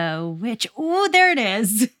 Wanda, witch. Ooh, there it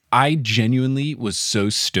is. I genuinely was so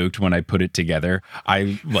stoked when I put it together.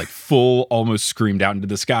 I almost screamed out into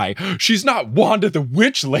the sky, "She's not Wanda the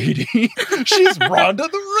witch lady. She's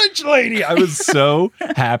Rhonda the rich lady." I was so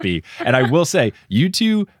happy. And I will say, you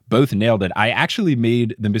two both nailed it. I actually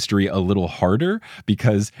made the mystery a little harder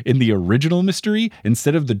because in the original mystery,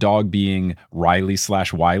 instead of the dog being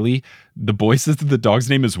Riley/Wiley, the boy says that the dog's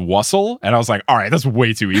name is Wussel. And I was like, all right, that's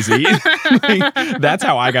way too easy. That's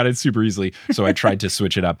how I got it super easily. So I tried to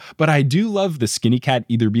switch it up. But I do love the skinny cat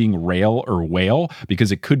either being rail or whale,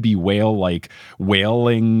 because it could be whale like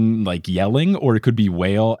wailing, like yelling, or it could be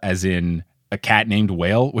whale as in a cat named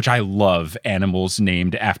Whale, which I love animals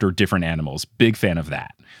named after different animals. Big fan of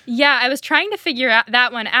that. Yeah, I was trying to figure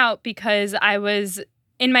that one out because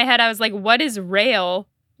in my head, I was like, what is Rail?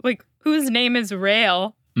 Like, whose name is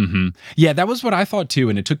Rail? Mm-hmm. Yeah, that was what I thought too.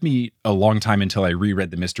 And it took me a long time until I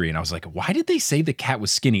reread the mystery. And I was like, why did they say the cat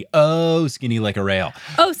was skinny? Oh, skinny like a rail.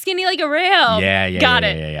 Oh, skinny like a rail. Yeah. Got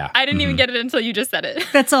it. Yeah. I didn't even get it until you just said it.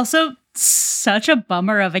 That's also such a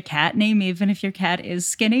bummer of a cat name, even if your cat is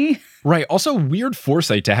skinny. Right. Also, weird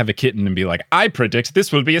foresight to have a kitten and be like, I predict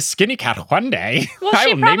this will be a skinny cat one day. Well, I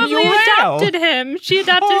she will name you probably Rail." adopted him. She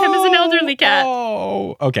adopted him as an elderly cat.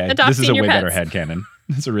 Oh, okay. Adopt This is a senior way better pets. headcanon.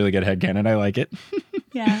 It's a really good headcanon. I like it.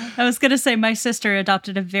 Yeah. I was going to say my sister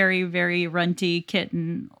adopted a very, very runty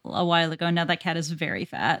kitten a while ago. Now that cat is very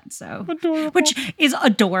fat. So, Adorable. which is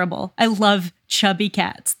adorable. I love chubby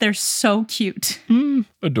cats. They're so cute.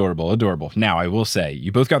 Adorable, adorable. Now, I will say,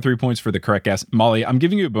 you both got 3 points for the correct guess. Molly, I'm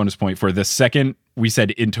giving you a bonus point for the second we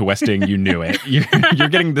said into Westing, you knew it. You're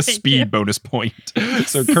getting the speed bonus point.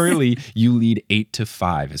 So currently, you lead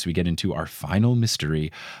 8-5 as we get into our final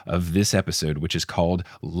mystery of this episode, which is called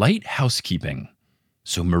Light Housekeeping.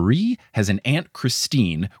 So Marie has an Aunt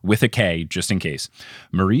Christine with a K, just in case.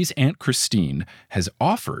 Marie's Aunt Christine has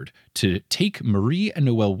offered to take Marie and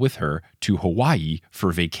Noelle with her to Hawaii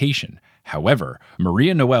for vacation. However, Marie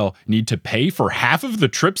and Noelle need to pay for half of the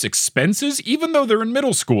trip's expenses, even though they're in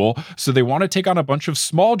middle school, so they want to take on a bunch of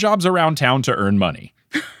small jobs around town to earn money.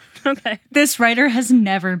 Okay. This writer has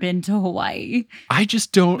never been to Hawaii. I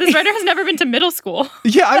just don't... This writer has never been to middle school.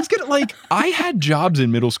 Yeah, I was gonna I had jobs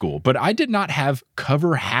in middle school, but I did not have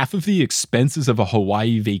cover half of the expenses of a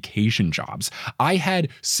Hawaii vacation jobs. I had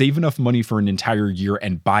save enough money for an entire year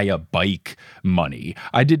and buy a bike money.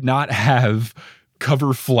 I did not have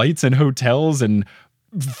cover flights and hotels and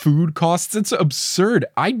food costs. It's absurd.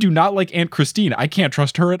 I do not like Aunt Christine. I can't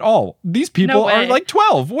trust her at all. These people are like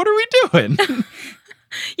 12. What are we doing?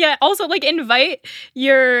 Yeah, also, like, invite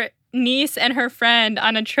your niece and her friend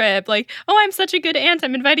on a trip. Like, oh, I'm such a good aunt.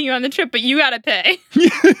 I'm inviting you on the trip, but you gotta pay.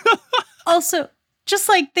 Also, just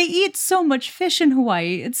like they eat so much fish in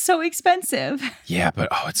Hawaii, it's so expensive. Yeah, but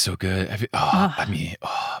it's so good.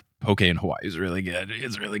 Poke in Hawaii is really good.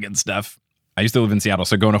 It's really good stuff. I used to live in Seattle,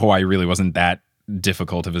 so going to Hawaii really wasn't that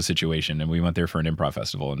difficult of a situation. And we went there for an improv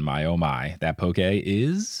festival, and my, oh my, that poke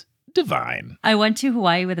is divine. I went to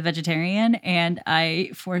Hawaii with a vegetarian and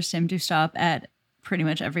I forced him to stop at pretty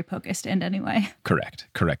much every poke stand anyway. Correct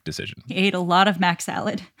decision. He ate a lot of mac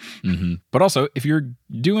salad. Mm-hmm. But also, if you're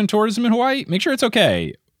doing tourism in Hawaii, make sure it's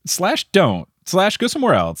okay. / don't. / go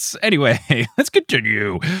somewhere else. Anyway, let's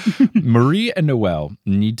continue. Marie and Noelle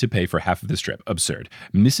need to pay for half of this trip. Absurd.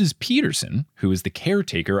 Mrs. Peterson, who is the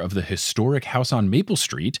caretaker of the historic house on Maple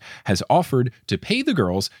Street, has offered to pay the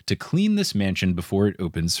girls to clean this mansion before it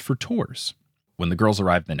opens for tours. When the girls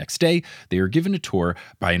arrive the next day, they are given a tour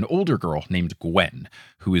by an older girl named Gwen,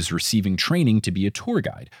 who is receiving training to be a tour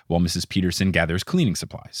guide while Mrs. Peterson gathers cleaning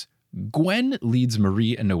supplies. Gwen leads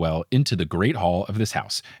Marie and Noelle into the great hall of this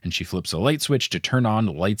house, and she flips a light switch to turn on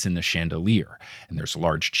lights in the chandelier. And there's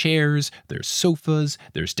large chairs, there's sofas,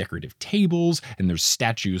 there's decorative tables, and there's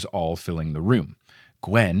statues all filling the room.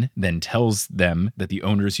 Gwen then tells them that the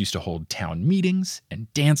owners used to hold town meetings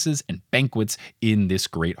and dances and banquets in this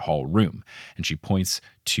great hall room. And she points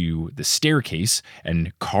to the staircase,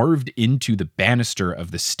 and carved into the banister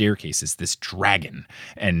of the staircase is this dragon.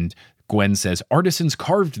 And Gwen says, artisans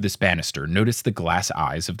carved this banister. Notice the glass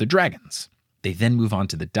eyes of the dragons. They then move on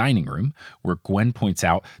to the dining room, where Gwen points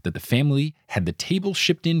out that the family had the table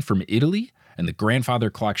shipped in from Italy and the grandfather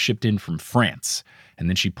clock shipped in from France. And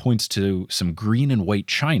then she points to some green and white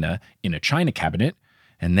china in a china cabinet.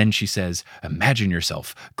 And then she says, imagine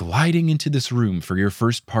yourself gliding into this room for your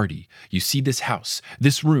first party. You see this house,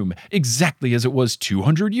 this room, exactly as it was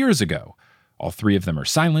 200 years ago. All three of them are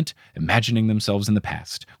silent, imagining themselves in the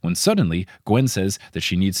past, when suddenly Gwen says that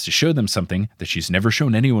she needs to show them something that she's never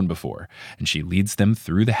shown anyone before, and she leads them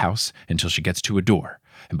through the house until she gets to a door.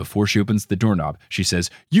 And before she opens the doorknob, she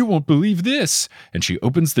says, you won't believe this! And she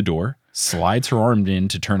opens the door, slides her arm in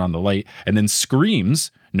to turn on the light, and then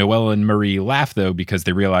screams. Noelle and Marie laugh, though, because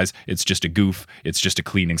they realize it's just a goof, it's just a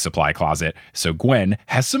cleaning supply closet. So Gwen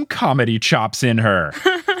has some comedy chops in her.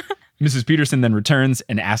 Mrs. Peterson then returns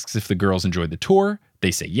and asks if the girls enjoyed the tour. They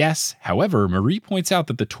say yes. However, Marie points out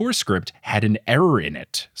that the tour script had an error in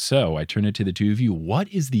it. So I turn it to the two of you. What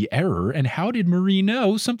is the error, and how did Marie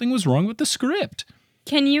know something was wrong with the script?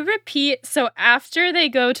 Can you repeat? So after they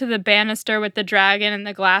go to the banister with the dragon and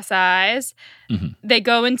the glass eyes, they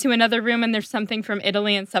go into another room and there's something from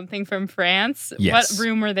Italy and something from France. Yes. What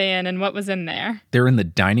room were they in and what was in there? They're in the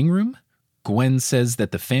dining room. Gwen says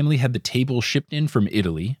that the family had the table shipped in from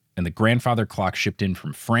Italy and the grandfather clock shipped in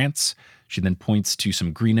from France. She then points to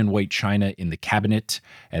some green and white china in the cabinet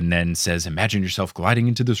and then says, imagine yourself gliding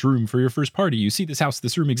into this room for your first party. You see this house,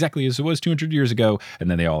 this room exactly as it was 200 years ago. And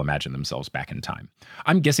then they all imagine themselves back in time.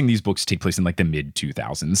 I'm guessing these books take place in like the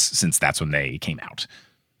mid-2000s, since that's when they came out.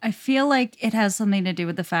 I feel like it has something to do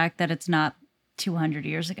with the fact that it's not 200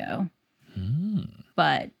 years ago.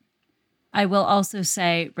 But I will also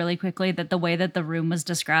say really quickly that the way that the room was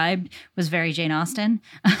described was very Jane Austen.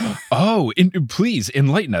 Please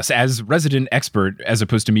enlighten us as resident expert, as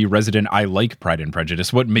opposed to me, resident I like Pride and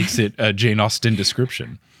Prejudice. What makes it a Jane Austen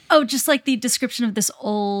description? Oh, just like the description of this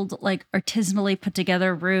old, like artisanally put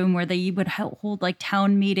together room where they would hold like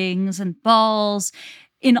town meetings and balls.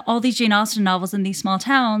 In all these Jane Austen novels in these small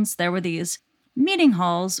towns, there were these meeting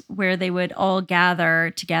halls where they would all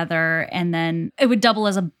gather together, and then it would double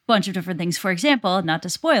as a bunch of different things. For example, not to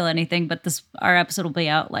spoil anything, but our episode will be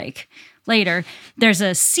out like later. There's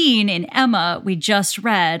a scene in Emma we just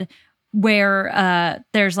read where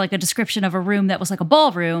there's like a description of a room that was like a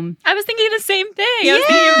ballroom. I was thinking the same thing. I was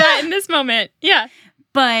thinking of that in this moment. Yeah.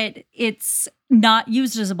 But it's not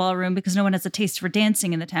used as a ballroom because no one has a taste for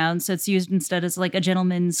dancing in the town. So it's used instead as like a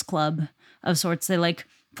gentleman's club of sorts. They like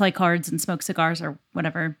play cards and smoke cigars or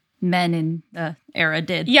whatever men in the era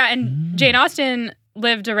did. Yeah, and Jane Austen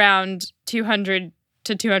lived around 200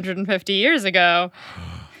 to 250 years ago.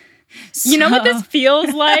 You know what this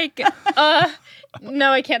feels like?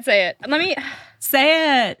 No, I can't say it. Let me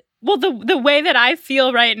say it. Well, the way that I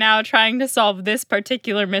feel right now trying to solve this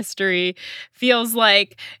particular mystery feels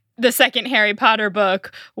like the second Harry Potter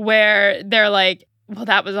book where they're like, well,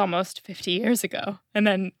 that was almost 50 years ago. And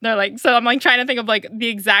then they're like, so I'm like trying to think of like the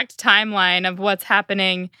exact timeline of what's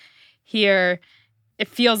happening here. It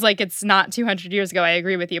feels like it's not 200 years ago. I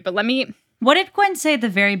agree with you. But what did Gwen say at the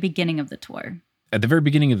very beginning of the tour? At the very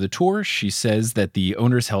beginning of the tour, she says that the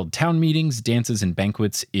owners held town meetings, dances, and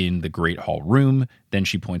banquets in the Great Hall Room. Then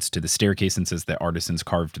she points to the staircase and says that artisans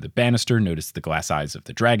carved the banister, noticed the glass eyes of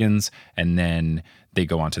the dragons, and then they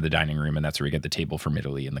go on to the dining room, and that's where we get the table from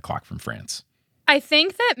Italy and the clock from France. I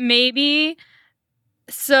think that maybe,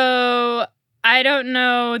 so I don't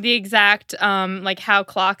know the exact, like how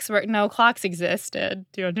clocks work. No, clocks existed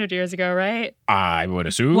 200 years ago, right? I would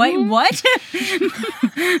assume. Wait, what?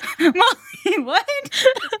 Molly, what?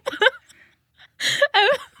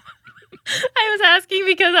 I was asking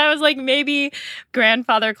because I was like, maybe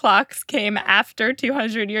grandfather clocks came after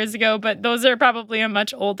 200 years ago, but those are probably a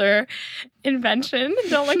much older invention.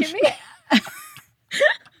 Don't look at me.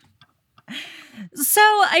 So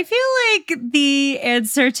I feel like the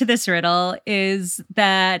answer to this riddle is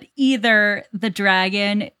that either the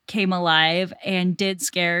dragon came alive and did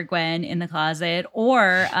scare Gwen in the closet,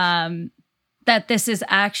 or that this is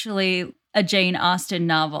actually a Jane Austen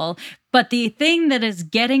novel. But the thing that is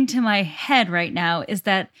getting to my head right now is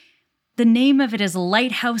that the name of it is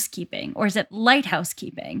Light Housekeeping, or is it Lighthouse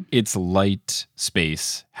Keeping? It's Light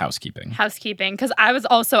Space Housekeeping. Housekeeping, because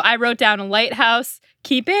I wrote down Lighthouse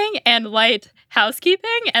Keeping and Light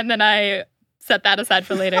Housekeeping, and then I set that aside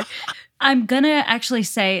for later. I'm going to actually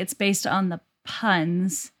say it's based on the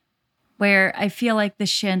puns, where I feel like the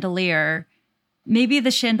chandelier, maybe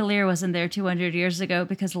the chandelier wasn't there 200 years ago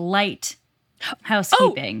because light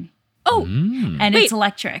housekeeping. And wait. It's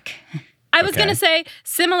electric. I was going to say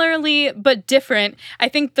similarly, but different. I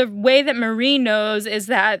think the way that Marie knows is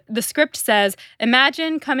that the script says,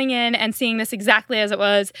 imagine coming in and seeing this exactly as it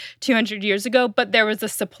was 200 years ago, but there was a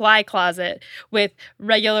supply closet with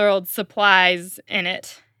regular old supplies in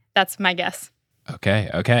it. That's my guess. Okay.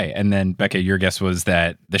 And then, Becca, your guess was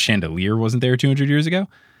that the chandelier wasn't there 200 years ago?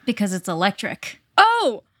 Because it's electric.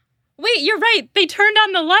 Oh, wait, you're right. They turned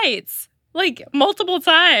on the lights like multiple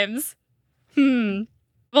times.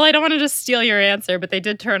 Well, I don't want to just steal your answer, but they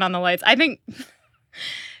did turn on the lights. I think,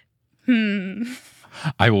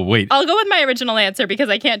 I will wait. I'll go with my original answer because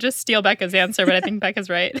I can't just steal Becca's answer, but I think Becca's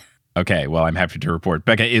right. Okay, well, I'm happy to report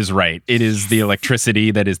Becca is right. It is the electricity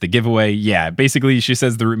that is the giveaway. Yeah, basically, she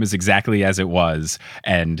says the room is exactly as it was,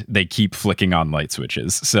 and they keep flicking on light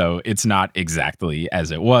switches. So it's not exactly as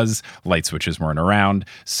it was. Light switches weren't around.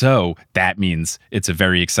 So that means it's a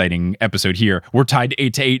very exciting episode here. We're tied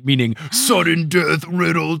 8-8, meaning sudden death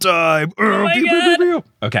riddle time. Oh my God.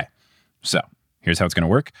 Okay, so here's how it's going to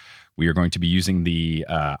work. We are going to be using the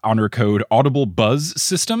honor code Audible Buzz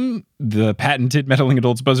system, the patented meddling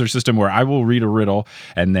adults buzzer system, where I will read a riddle,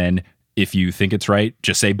 and then if you think it's right,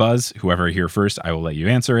 just say buzz. Whoever I hear first, I will let you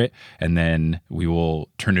answer it, and then we will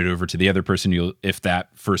turn it over to the other person. If that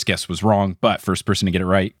first guess was wrong, but first person to get it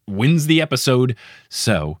right wins the episode.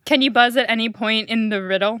 So, can you buzz at any point in the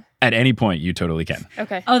riddle? At any point, you totally can.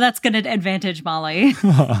 Okay. Oh, that's going to advantage Molly,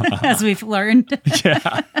 as we've learned.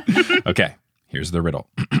 Yeah. Okay, here's the riddle.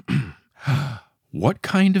 What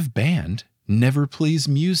kind of band never plays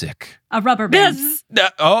music? A rubber band.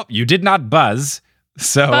 Buzz. You did not buzz.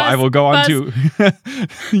 So Buzz, I will go on buzz. to...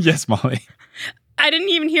 Yes, Molly. I didn't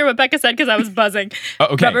even hear what Becca said because I was buzzing.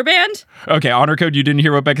 Okay. Rubber band? Okay, honor code, you didn't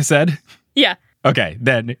hear what Becca said? Yeah. Okay,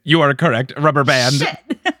 then you are correct. Rubber band. Shit.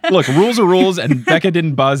 Look, rules are rules, and Becca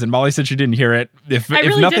didn't buzz, and Molly said she didn't hear it. If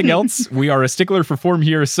really nothing didn't. else, we are a stickler for form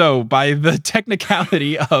here. So by the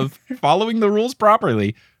technicality of following the rules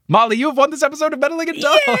properly, Molly, you have won this episode of Meddling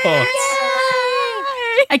Adults.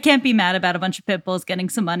 I can't be mad about a bunch of pit bulls getting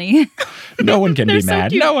some money. No one can be so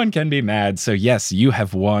mad. cute. No one can be mad. So yes, you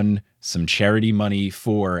have won some charity money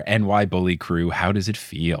for NY Bully Crew. How does it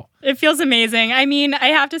feel? It feels amazing. I mean, I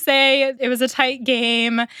have to say it was a tight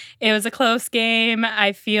game. It was a close game.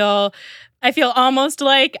 I feel almost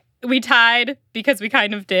like we tied because we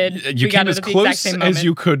kind of did. You we got came it as at the exact close same as moment.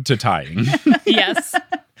 you could to tying. Yes.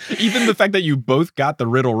 Even the fact that you both got the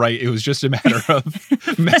riddle right, it was just a matter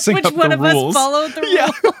of messing Which up one the of rules. us followed the Yeah.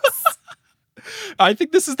 rules? I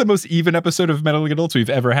think this is the most even episode of Meddling Adults we've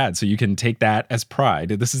ever had, so you can take that as pride.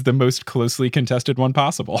 This is the most closely contested one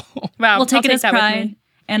possible. Wow. We'll take it I'll as that with pride. me.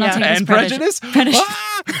 And I'll Yeah. take it as And prejudice? Prejudice.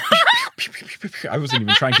 Ah! I wasn't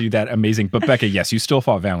even trying to do that amazing. But Becca, yes, you still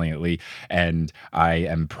fought valiantly. And I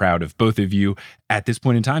am proud of both of you at this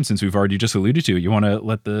point in time, since we've already just alluded to it. You want to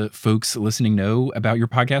let the folks listening know about your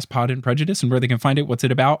podcast, Pod and Prejudice, and where they can find it, what's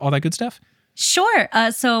it about, all that good stuff? Sure.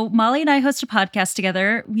 So Molly and I host a podcast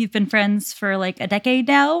together. We've been friends for like a decade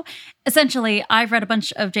now. Essentially, I've read a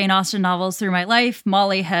bunch of Jane Austen novels through my life.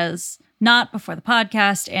 Molly has not before the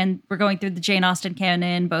podcast, and we're going through the Jane Austen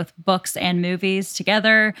canon, both books and movies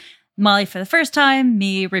together. Molly for the first time,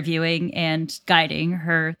 me reviewing and guiding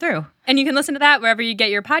her through. And you can listen to that wherever you get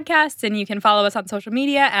your podcasts, and you can follow us on social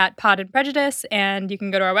media at Pod and Prejudice, and you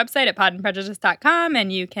can go to our website at podandprejudice.com,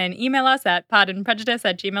 and you can email us at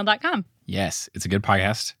podandprejudice@gmail.com. Yes, it's a good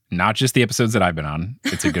podcast. Not just the episodes that I've been on.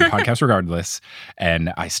 It's a good podcast regardless.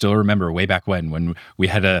 And I still remember way back when we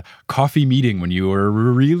had a coffee meeting when you were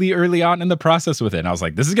really early on in the process with it. And I was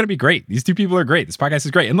like, this is going to be great. These two people are great. This podcast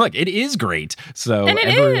is great. And look, it is great. So And it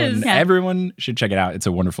is. Yeah. everyone should check it out. It's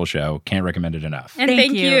a wonderful show. Can't recommend it enough. And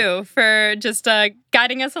Thank thank you for just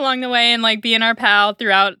guiding us along the way and like being our pal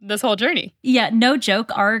throughout this whole journey. Yeah, no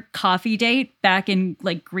joke. Our coffee date back in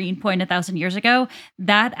like Greenpoint 1,000 years ago,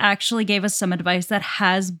 that actually gave us some advice that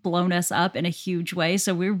has blown us up in a huge way.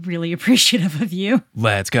 So we're really appreciative of you.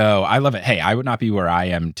 Let's go. I love it. Hey, I would not be where I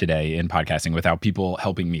am today in podcasting without people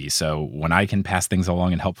helping me. So when I can pass things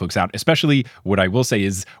along and help folks out, especially what I will say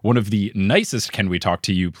is one of the nicest "can we talk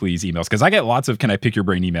to you please" emails, because I get lots of "can I pick your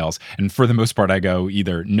brain" emails. And for the most part, I go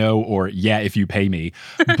either no or yeah, if you pay me.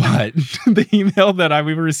 But the email that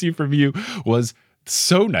we received from you was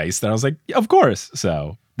so nice that I was like, of course.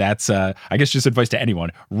 So that's, I guess, just advice to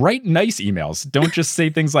anyone. Write nice emails. Don't just say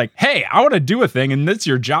things like, hey, I want to do a thing and it's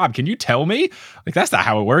your job. Can you tell me? Like, that's not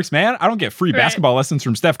how it works, man. I don't get free basketball lessons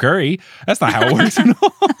from Steph Curry. That's not how it works at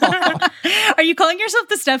all. Are you calling yourself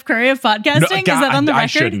the Steph Curry of podcasting? No, Is that on the record? I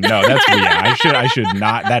shouldn't. No, that's I should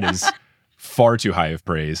not. That is far too high of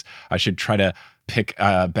praise. I should try to pick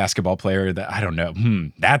a basketball player that I don't know.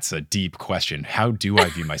 That's a deep question. How do I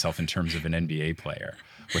view myself in terms of an NBA player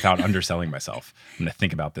without underselling myself? I'm going to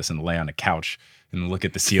think about this and lay on a couch and look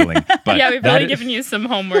at the ceiling. But Yeah, we've really given you some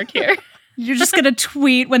homework here. You're just going to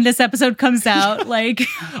tweet when this episode comes out. Like,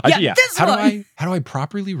 this how one. do I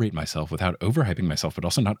properly rate myself without overhyping myself, but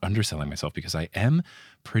also not underselling myself? Because I am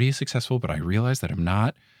pretty successful, but I realize that I'm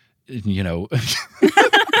not,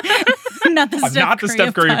 Not the I'm not the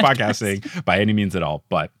Steph Curry of podcasting. podcasting by any means at all.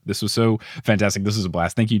 But this was so fantastic. This was a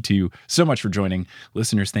blast. Thank you to you so much for joining.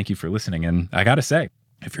 Listeners, thank you for listening. And I got to say,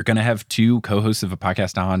 if you're going to have two co-hosts of a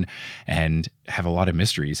podcast on and have a lot of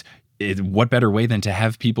mysteries, what better way than to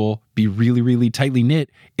have people be really, really tightly knit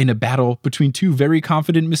in a battle between two very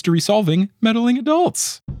confident mystery-solving meddling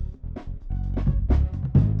adults?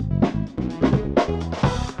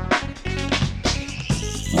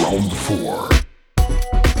 Round 4.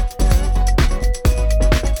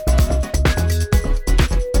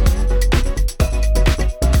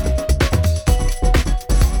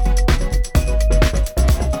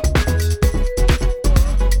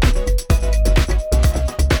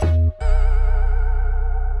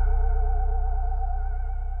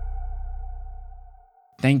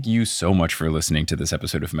 Thank you so much for listening to this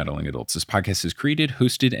episode of Meddling Adults. This podcast is created,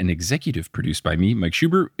 hosted, and executive produced by me, Mike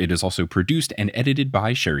Schubert. It is also produced and edited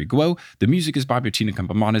by Sherry Guo. The music is by Bettina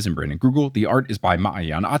Campamanes and Brandon Grugel. The art is by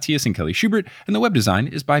Maayan Atias and Kelly Schubert. And the web design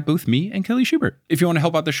is by both me and Kelly Schubert. If you want to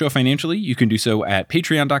help out the show financially, you can do so at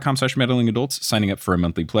patreon.com/meddlingadults, signing up for a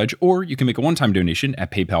monthly pledge, or you can make a one-time donation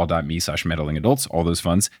at paypal.me/meddlingadults. All those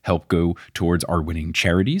funds help go towards our winning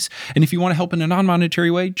charities. And if you want to help in a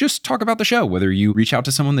non-monetary way, just talk about the show, whether you reach out to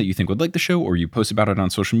to someone that you think would like the show, or you post about it on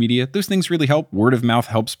social media. Those things really help. Word of mouth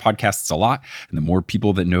helps podcasts a lot. And the more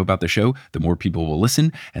people that know about the show, the more people will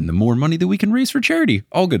listen, and the more money that we can raise for charity.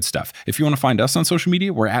 All good stuff. If you want to find us on social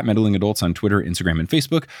media, we're at Meddling Adults on Twitter, Instagram, and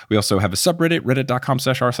Facebook. We also have a subreddit,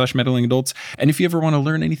 reddit.com/r/meddlingadults. And if you ever want to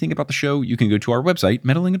learn anything about the show, you can go to our website,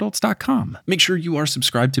 meddlingadults.com. Make sure you are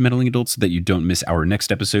subscribed to Meddling Adults so that you don't miss our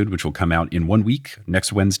next episode, which will come out in 1 week,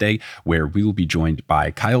 next Wednesday, where we will be joined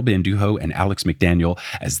by Kyle Banduho and Alex McDaniel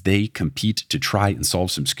as they compete to try and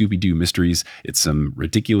solve some Scooby-Doo mysteries. It's some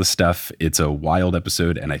ridiculous stuff. It's a wild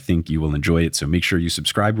episode, and I think you will enjoy it. So make sure you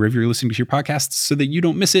subscribe wherever you're listening to your podcasts so that you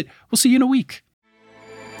don't miss it. We'll see you in a week.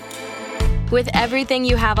 With everything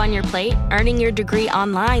you have on your plate, earning your degree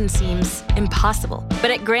online seems impossible.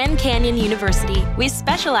 But at Grand Canyon University, we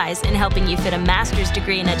specialize in helping you fit a master's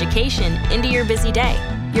degree in education into your busy day.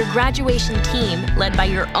 Your graduation team, led by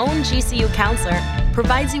your own GCU counselor,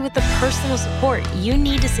 provides you with the personal support you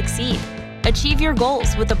need to succeed. Achieve your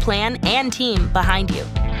goals with a plan and team behind you.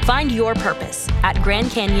 Find your purpose at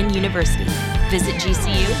Grand Canyon University. Visit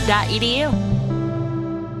gcu.edu.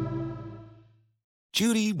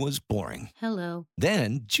 Judy was boring. Hello.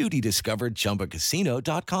 Then Judy discovered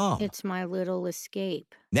ChumbaCasino.com. It's my little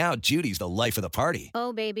escape. Now Judy's the life of the party.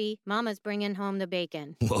 Oh, baby, mama's bringing home the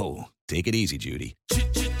bacon. Whoa, take it easy, Judy.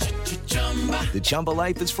 The Chumba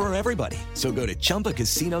life is for everybody. So go to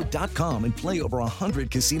ChumbaCasino.com and play over 100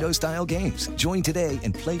 casino-style games. Join today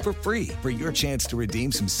and play for free for your chance to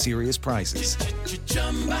redeem some serious prizes.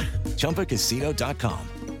 ChumbaCasino.com.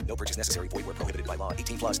 No purchase necessary. Void where prohibited by law.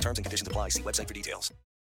 18+ terms and conditions apply. See website for details.